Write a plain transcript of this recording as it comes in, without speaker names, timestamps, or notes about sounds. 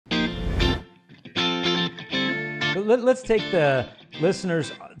But let's take the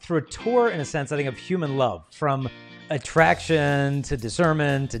listeners through a tour, in a sense, I think, of human love, from attraction to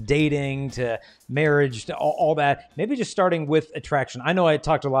discernment to dating to marriage to all that. Maybe just starting with attraction. I know I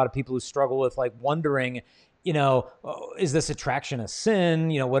talked to a lot of people who struggle with like wondering, is this attraction a sin?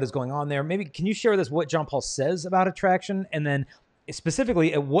 What is going on there? Maybe can you share with us what John Paul says about attraction? And then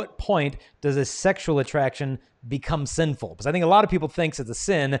specifically, at what point does a sexual attraction become sinful? Because I think a lot of people think it's a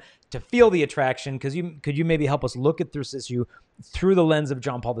sin to feel the attraction. Could you maybe help us look at this issue through the lens of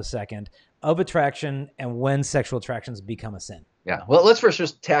John Paul II of attraction and when sexual attractions become a sin? Yeah. Well, let's first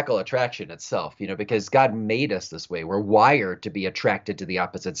just tackle attraction itself, because God made us this way. We're wired to be attracted to the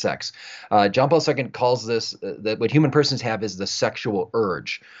opposite sex. John Paul II calls this, that what human persons have is the sexual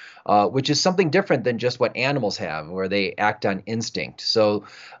urge, which is something different than just what animals have, where they act on instinct. So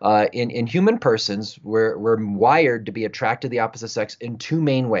in human persons, we're wired to be attracted to the opposite sex in two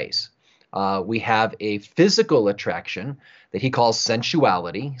main ways. We have a physical attraction that he calls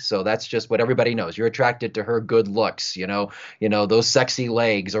sensuality. So that's just what everybody knows. You're attracted to her good looks, those sexy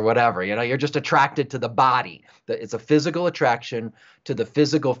legs or whatever. You're just attracted to the body. It's a physical attraction to the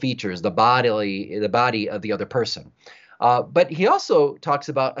physical features, the body of the other person. But he also talks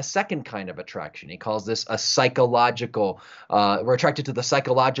about a second kind of attraction. He calls this a psychological, we're attracted to the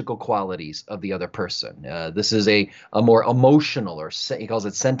psychological qualities of the other person. This is a more emotional, or he calls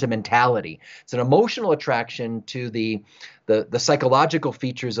it sentimentality. It's an emotional attraction to the psychological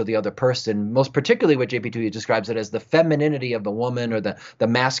features of the other person, most particularly what JP2 describes it as the femininity of the woman or the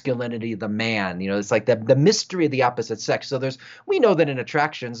masculinity of the man. It's like the mystery of the opposite sex. So we know that in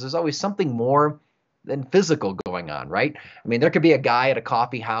attractions, there's always something more than physical going on, right? I mean, there could be a guy at a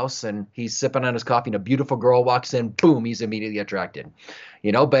coffee house and he's sipping on his coffee and a beautiful girl walks in, boom, he's immediately attracted,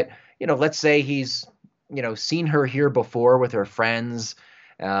 but, let's say he's, seen her here before with her friends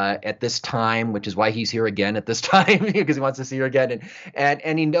at this time, which is why he's here again at this time, because he wants to see her again.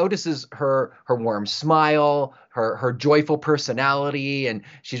 And he notices her warm smile, her joyful personality, and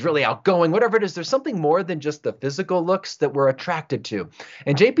she's really outgoing, whatever it is. There's something more than just the physical looks that we're attracted to.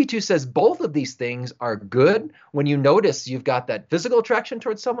 And JP2 says both of these things are good when you notice you've got that physical attraction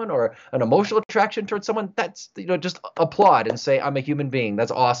towards someone or an emotional attraction towards someone. That's, just applaud and say, I'm a human being.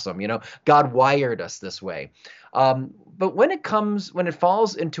 That's awesome. God wired us this way. But when it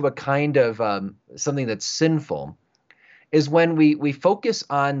falls into a kind of something that's sinful, is when we focus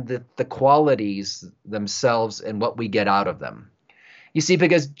on the qualities themselves and what we get out of them. You see,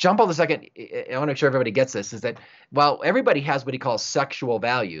 because John Paul II, I want to make sure everybody gets this, is that while everybody has what he calls sexual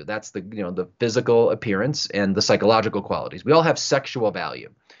value, that's the physical appearance and the psychological qualities. We all have sexual value.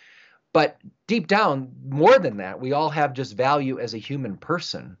 But deep down, more than that, we all have just value as a human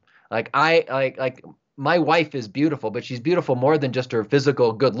person. Like my wife is beautiful, but she's beautiful more than just her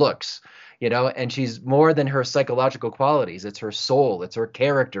physical good looks, and she's more than her psychological qualities. It's her soul, it's her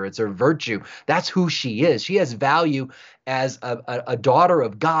character, it's her virtue. That's who she is. She has value as a daughter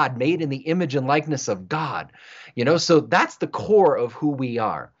of God, made in the image and likeness of God, so that's the core of who we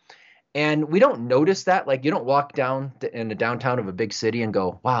are. And we don't notice that. Like, you don't walk down in the downtown of a big city and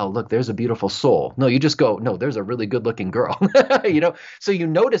go, wow, look, there's a beautiful soul. No, you just go, no, there's a really good looking girl, So you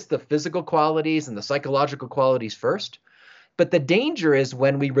notice the physical qualities and the psychological qualities first. But the danger is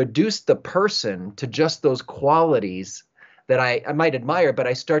when we reduce the person to just those qualities that I might admire, but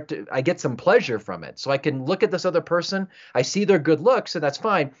I get some pleasure from it. So I can look at this other person, I see their good looks, and that's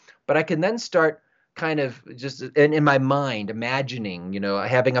fine. But I can then start kind of just in my mind imagining,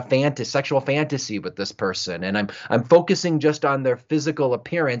 having a sexual fantasy with this person, and I'm focusing just on their physical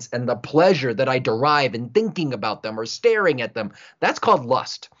appearance and the pleasure that I derive in thinking about them or staring at them. That's called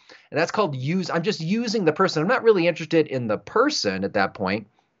lust, and that's called I'm just using the person. I'm not really interested in the person at that point.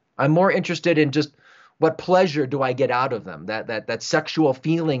 I'm more interested in just what pleasure do I get out of them? That sexual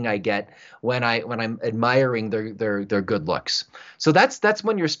feeling I get when I'm admiring their good looks. So that's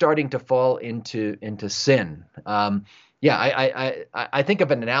when you're starting to fall into sin. I think of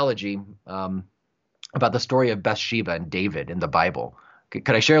an analogy about the story of Bathsheba and David in the Bible.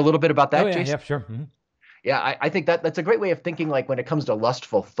 Could I share a little bit about that, Jason? Yeah, sure. Mm-hmm. Yeah, I think that's a great way of thinking. Like when it comes to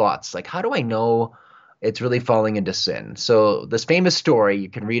lustful thoughts, like how do I know it's really falling into sin? So this famous story you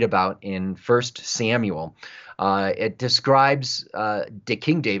can read about in 1 Samuel. It describes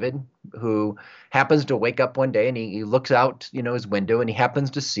King David, who happens to wake up one day and he looks out, his window, and he happens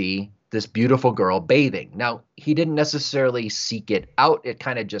to see this beautiful girl bathing. Now, he didn't necessarily seek it out. It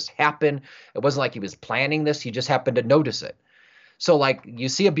kind of just happened. It wasn't like he was planning this. He just happened to notice it. So like you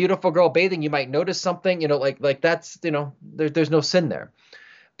see a beautiful girl bathing, you might notice something, like that's, there's no sin there.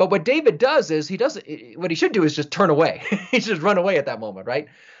 But what David does is what he should do is just turn away. He should just run away at that moment, right?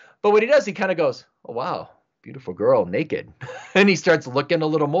 But what he does, he kind of goes, oh, wow, beautiful girl naked. And he starts looking a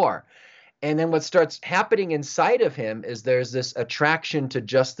little more. And then what starts happening inside of him is there's this attraction to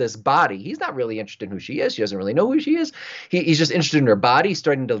just this body. He's not really interested in who she is. She doesn't really know who she is. He's just interested in her body. He's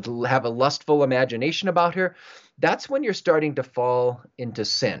starting to have a lustful imagination about her. That's when you're starting to fall into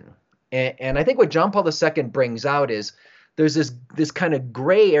sin. And I think what John Paul II brings out is there's this kind of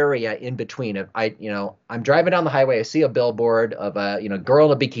gray area in between. I'm driving down the highway. I see a billboard of a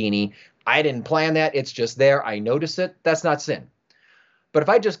girl in a bikini. I didn't plan that. It's just there. I notice it. That's not sin. But if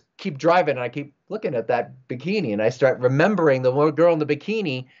I just keep driving and I keep looking at that bikini and I start remembering the little girl in the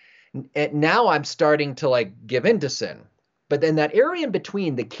bikini, now I'm starting to like give in to sin. But then that area in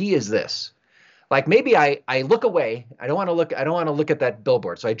between, the key is this. Like maybe I look away. I don't want to look at that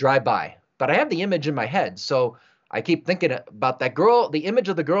billboard. So I drive by. But I have the image in my head. So I keep thinking about that girl. The image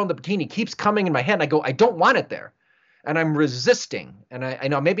of the girl in the bikini keeps coming in my head. And I go, I don't want it there. And I'm resisting. And I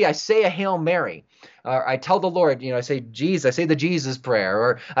know maybe I say a Hail Mary, or I tell the Lord, I say the Jesus prayer,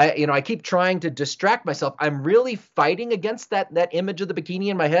 or I keep trying to distract myself. I'm really fighting against that image of the bikini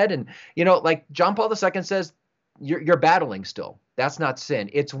in my head. And, like John Paul II says, you're battling still. That's not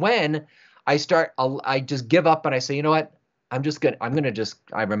sin. It's when I just give up and I say, you know what? I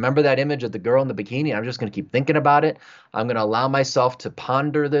remember that image of the girl in the bikini. I'm just going to keep thinking about it. I'm going to allow myself to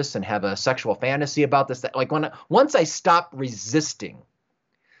ponder this and have a sexual fantasy about this. Once I stop resisting,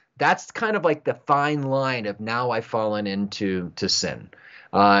 that's kind of like the fine line of now I've fallen into sin.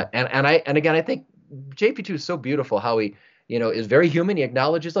 And again, I think JP2 is so beautiful how he, is very human. He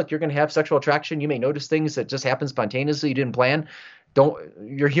acknowledges, look, you're going to have sexual attraction. You may notice things that just happen spontaneously. You didn't plan.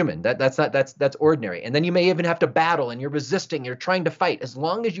 You're human. That's ordinary. And then you may even have to battle and you're resisting, you're trying to fight. As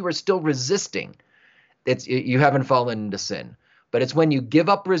long as you are still resisting, you haven't fallen into sin. But it's when you give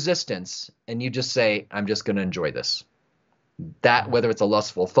up resistance and you just say, I'm just going to enjoy this. That, whether it's a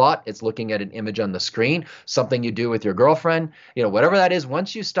lustful thought, it's looking at an image on the screen, something you do with your girlfriend, whatever that is,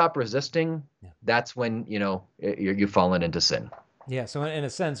 once you stop resisting, that's when, you've fallen into sin. Yeah. So in a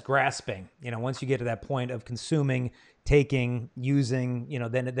sense, grasping, once you get to that point of consuming, taking, using,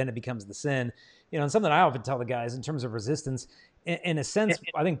 then it becomes the sin, and something I often tell the guys in terms of resistance, in a sense,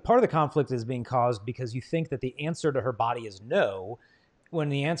 I think part of the conflict is being caused because you think that the answer to her body is no, when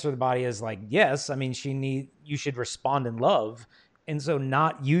the answer to the body is like, yes. I mean, you should respond in love. And so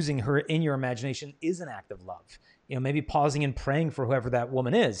not using her in your imagination is an act of love. Maybe pausing and praying for whoever that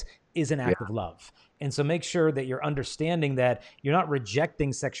woman is an act of love. And so make sure that you're understanding that you're not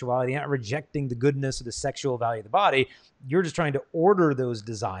rejecting sexuality, you're not rejecting the goodness of the sexual value of the body. You're just trying to order those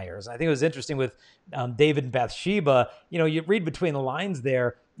desires. I think it was interesting with David and Bathsheba. You read between the lines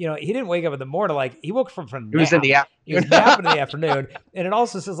there. He didn't wake up in the morning, he woke from a nap. He was in the afternoon. He was napping in the afternoon. And it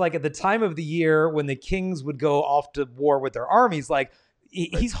also says at the time of the year when the kings would go off to war with their armies,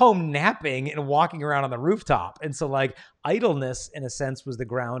 he's home napping and walking around on the rooftop. And so idleness in a sense was the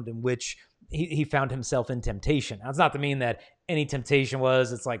ground in which he found himself in temptation. Now, it's not to mean that any temptation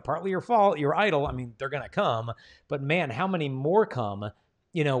it's partly your fault, you're idle. I mean, they're going to come, but man, how many more come,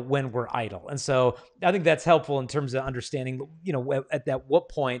 when we're idle? And so I think that's helpful in terms of understanding, at what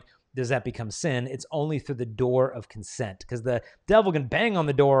point does that become sin? It's only through the door of consent, because the devil can bang on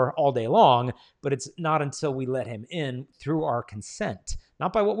the door all day long, but it's not until we let him in through our consent,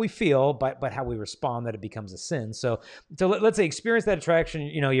 not by what we feel, but how we respond, that it becomes a sin. So let's say experience that attraction.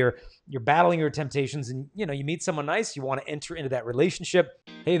 You're battling your temptations, and you meet someone nice. You want to enter into that relationship.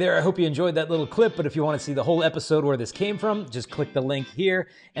 Hey there, I hope you enjoyed that little clip. But if you want to see the whole episode where this came from, just click the link here.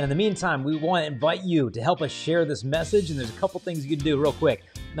 And in the meantime, we want to invite you to help us share this message. And there's a couple things you can do real quick.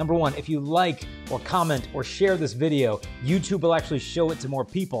 Number one, if you like or comment or share this video, YouTube will actually show it to more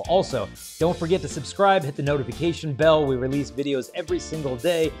people. Also, don't forget to subscribe, hit the notification bell. We release videos every single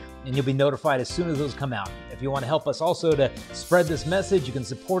day, and you'll be notified as soon as those come out. If you want to help us also to spread this message, you can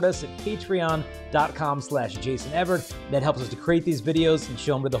support us at patreon.com/Jason Evert. That helps us to create these videos and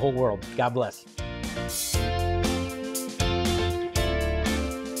show them to the whole world. God bless.